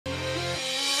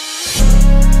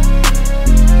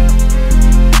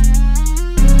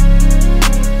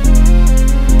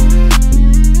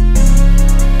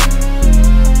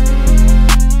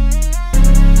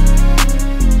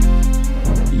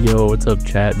What's up,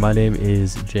 chat? My name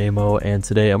is Jamo, and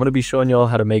today I'm going to be showing y'all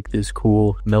how to make this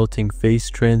cool melting face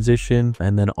transition,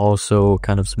 and then also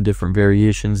kind of some different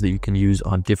variations that you can use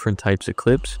on different types of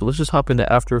clips. So let's just hop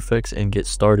into After Effects and get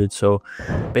started. So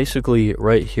basically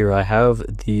right here I have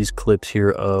these clips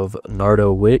here of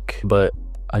Nardo Wick, but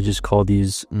I just call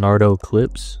these Nardo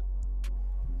clips.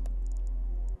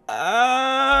 So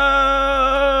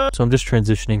I'm just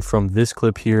transitioning from this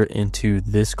clip here into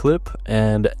this clip,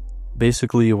 and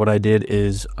basically what I did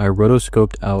is I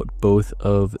rotoscoped out both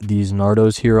of these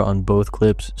Nardos here on both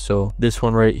clips. So this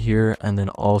one right here and then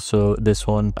also this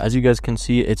one. As you guys can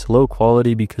see, it's low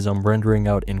quality because I'm rendering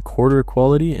out in quarter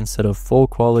quality instead of full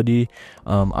quality.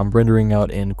 I'm rendering out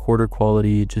in quarter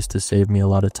quality just to save me a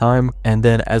lot of time. And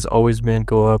then as always, man,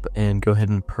 go up and go ahead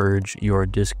and purge your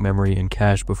disk memory and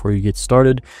cache before you get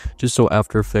started, just so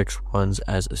After Effects runs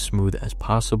as smooth as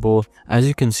possible. As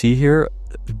you can see here,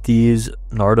 these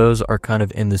Nardos are kind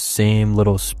of in the same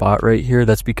little spot right here.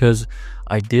 That's because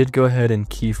I did go ahead and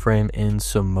keyframe in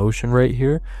some motion right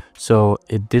here, so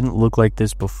it didn't look like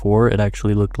this before. It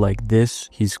actually looked like this.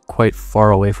 He's quite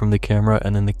far away from the camera,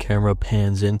 and then the camera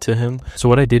pans into him. So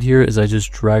what I did here is I just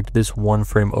dragged this one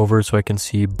frame over so I can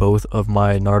see both of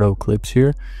my Nardo clips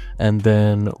here. And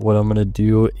then what I'm gonna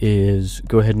do is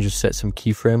go ahead and just set some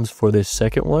keyframes for this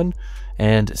second one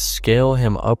and scale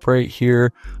him up right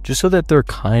here just so that they're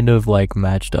kind of like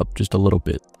matched up just a little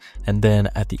bit. And then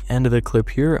at the end of the clip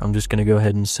here, I'm just going to go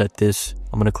ahead and set this.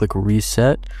 I'm going to click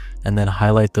reset and then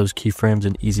highlight those keyframes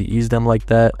and easy ease them like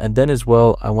that. And then as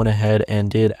well, I went ahead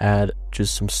and did add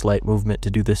just some slight movement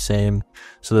to do the same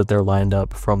so that they're lined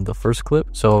up from the first clip.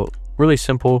 So really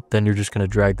simple. Then you're just going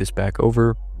to drag this back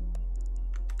over.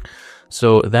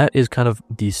 So that is kind of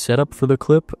the setup for the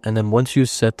clip. And then once you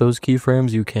set those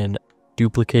keyframes, you can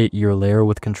duplicate your layer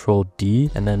with Control D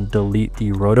and then delete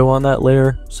the roto on that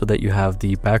layer so that you have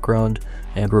the background,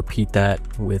 and repeat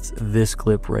that with this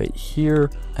clip right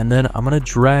here. And then I'm going to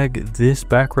drag this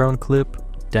background clip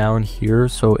down here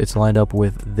so it's lined up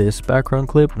with this background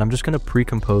clip, and I'm just going to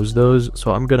pre-compose those.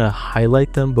 So I'm going to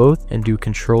highlight them both and do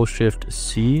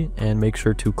Control-Shift-C and make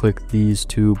sure to click these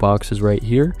two boxes right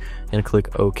here and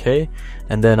click OK.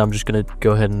 And then I'm just going to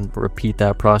go ahead and repeat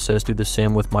that process, do the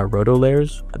same with my roto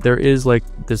layers. There is like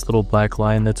this little black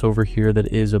line that's over here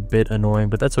that is a bit annoying,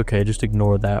 but that's okay, just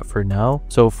ignore that for now.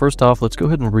 So first off, let's go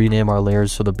ahead and rename our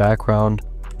layers. So the background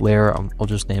layer, I'll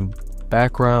just name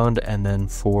background, and then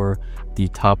for the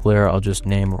top layer I'll just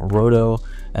name roto.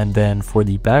 And then for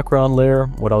the background layer,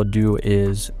 what I'll do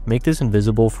is make this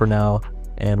invisible for now,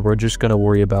 and we're just going to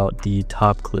worry about the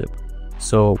top clip.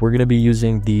 So we're going to be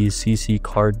using the CC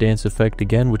card dance effect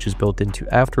again, which is built into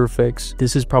After Effects.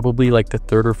 This is probably like the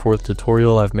third or fourth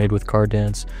tutorial I've made with card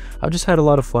dance. I've just had a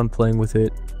lot of fun playing with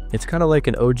it. It's kind of like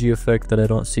an OG effect that I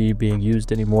don't see being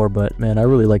used anymore, but man, I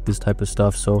really like this type of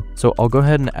stuff. So I'll go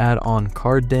ahead and add on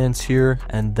card dance here,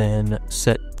 and then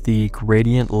set the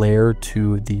gradient layer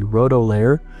to the roto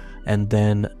layer, and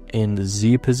then in the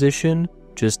Z position,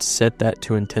 just set that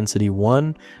to intensity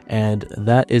 1, and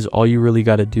that is all you really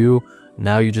got to do.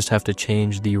 Now you just have to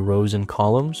change the rows and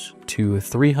columns to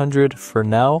 300 for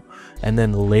now, and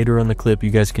then later in the clip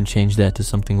you guys can change that to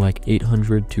something like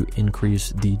 800 to increase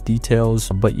the details.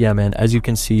 But yeah, man, as you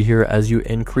can see here, as you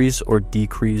increase or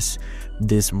decrease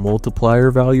this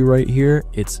multiplier value right here,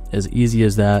 it's as easy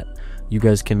as that. You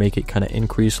guys can make it kind of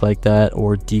increase like that,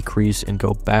 or decrease and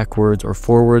go backwards or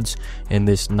forwards in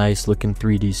this nice looking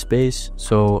 3D space.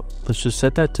 So let's just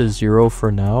set that to 0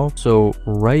 for now. So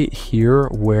right here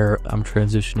where I'm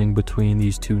transitioning between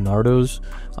these two Nardos,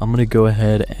 I'm going to go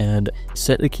ahead and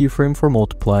set a keyframe for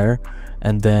multiplier,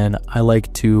 and then I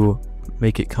like to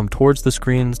make it come towards the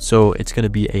screen, so it's going to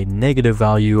be a negative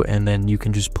value, and then you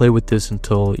can just play with this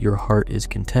until your heart is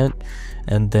content.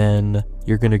 And then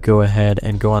you're going to go ahead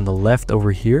and go on the left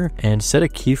over here and set a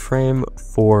keyframe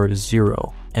for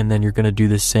 0. And then you're going to do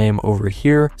the same over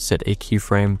here, set a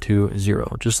keyframe to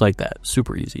 0, just like that.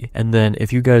 Super easy. And then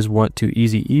if you guys want to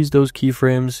easy ease those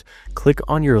keyframes, click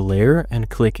on your layer and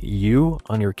click U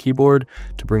on your keyboard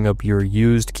to bring up your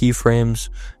used keyframes,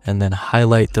 and then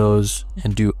highlight those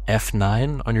and do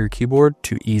F9 on your keyboard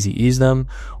to easy ease them.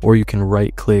 Or you can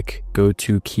right click, go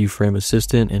to keyframe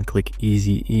assistant and click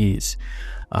easy ease.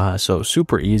 So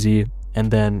super easy. And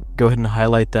then go ahead and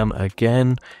highlight them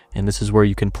again, and this is where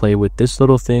you can play with this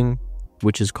little thing,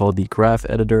 which is called the graph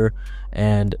editor,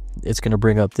 and it's going to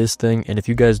bring up this thing. And if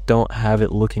you guys don't have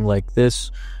it looking like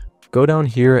this, go down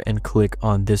here and click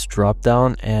on this drop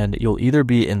down, and you'll either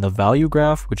be in the value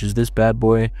graph, which is this bad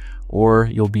boy, or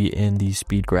you'll be in the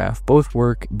speed graph. Both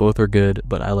work, both are good,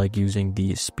 but I like using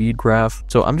the speed graph.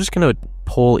 So I'm just gonna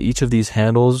pull each of these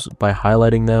handles by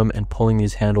highlighting them and pulling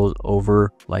these handles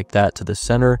over like that to the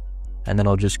center. And then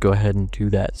I'll just go ahead and do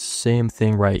that same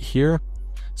thing right here.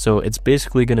 So it's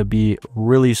basically going to be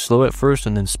really slow at first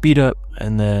and then speed up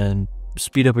and then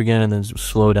speed up again and then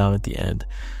slow down at the end.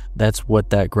 That's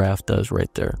what that graph does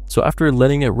right there. So after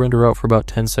letting it render out for about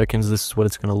 10 seconds, this is what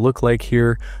it's going to look like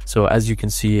here. So as you can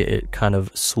see, it kind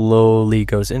of slowly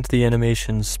goes into the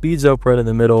animation, speeds up right in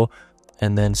the middle,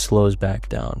 and then slows back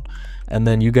down. And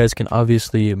then you guys can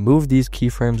obviously move these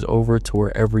keyframes over to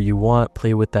wherever you want,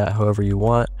 play with that however you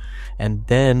want. And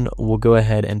then we'll go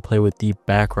ahead and play with the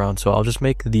background. So I'll just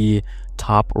make the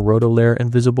top roto layer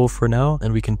invisible for now,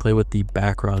 and we can play with the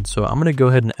background. So I'm going to go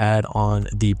ahead and add on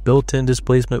the built-in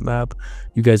displacement map.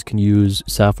 You guys can use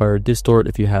Sapphire Distort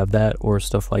if you have that or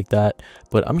stuff like that,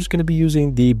 but I'm just going to be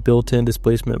using the built-in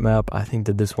displacement map. I think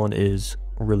that this one is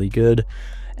really good.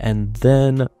 And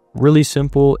then really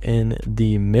simple, in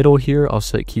the middle here, I'll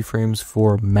set keyframes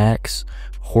for max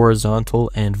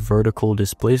horizontal and vertical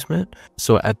displacement.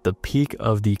 So at the peak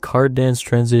of the card dance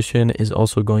transition is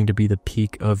also going to be the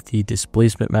peak of the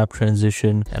displacement map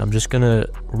transition. And I'm just gonna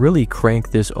really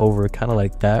crank this over kind of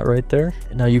like that right there.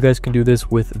 Now you guys can do this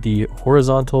with the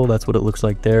horizontal, that's what it looks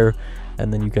like there.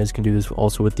 And then you guys can do this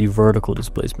also with the vertical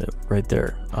displacement right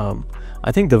there.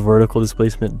 I think the vertical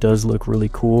displacement does look really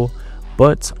cool,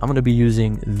 but I'm going to be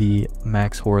using the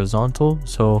max horizontal.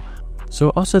 So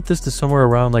I'll set this to somewhere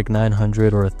around like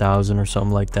 900 or 1000 or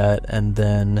something like that. And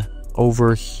then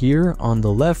over here on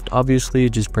the left, obviously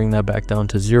just bring that back down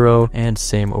to 0, and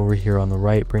same over here on the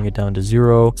right, bring it down to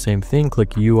 0. Same thing,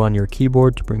 click U on your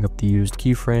keyboard to bring up the used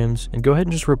keyframes, and go ahead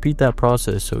and just repeat that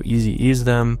process. So easy ease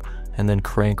them, and then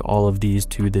crank all of these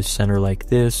to the center like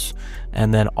this.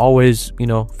 And then always, you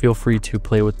know, feel free to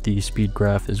play with the speed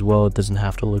graph as well. It doesn't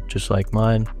have to look just like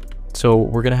mine. So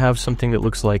we're gonna have something that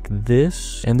looks like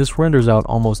this, and this renders out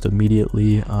almost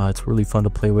immediately. It's really fun to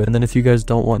play with. And then if you guys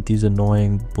don't want these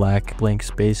annoying black blank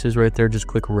spaces right there, just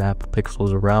click wrap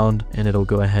pixels around and it'll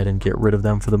go ahead and get rid of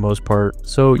them for the most part.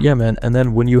 So yeah, man. And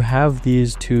then when you have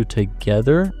these two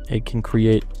together, it can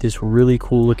create this really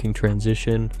cool looking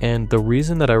transition. And the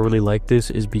reason that I really like this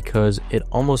is because it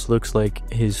almost looks like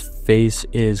his face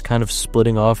is kind of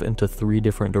splitting off into 3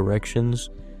 different directions.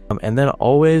 And then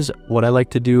always what I like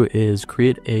to do is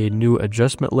create a new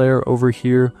adjustment layer over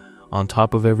here on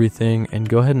top of everything and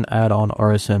go ahead and add on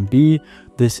RSMB.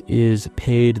 This is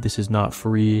paid, this is not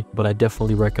free, but I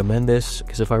definitely recommend this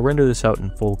because if I render this out in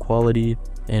full quality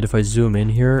and if I zoom in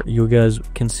here, you guys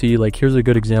can see, like, here's a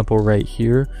good example right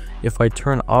here. If I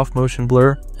turn off motion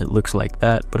blur, it looks like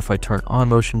that, but if I turn on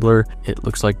motion blur, it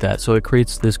looks like that. So it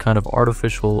creates this kind of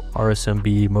artificial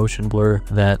RSMB motion blur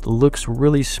that looks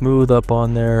really smooth up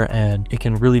on there, and it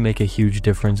can really make a huge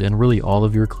difference in really all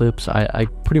of your clips. I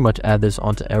pretty much add this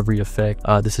onto every effect.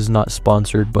 This is not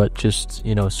sponsored, but just,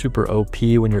 you know, super OP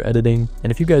when you're editing.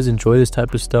 And if you guys enjoy this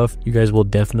type of stuff, you guys will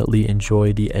definitely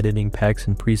enjoy the editing packs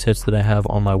and presets that I have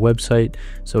on my website.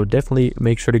 So definitely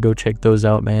make sure to go check those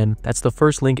out, man. That's the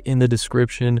first link in the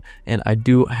description, and I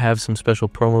do have some special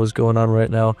promos going on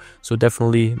right now, so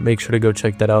definitely make sure to go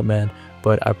check that out, man.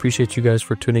 But I appreciate you guys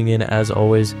for tuning in as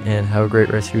always, and have a great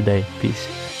rest of your day.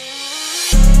 Peace.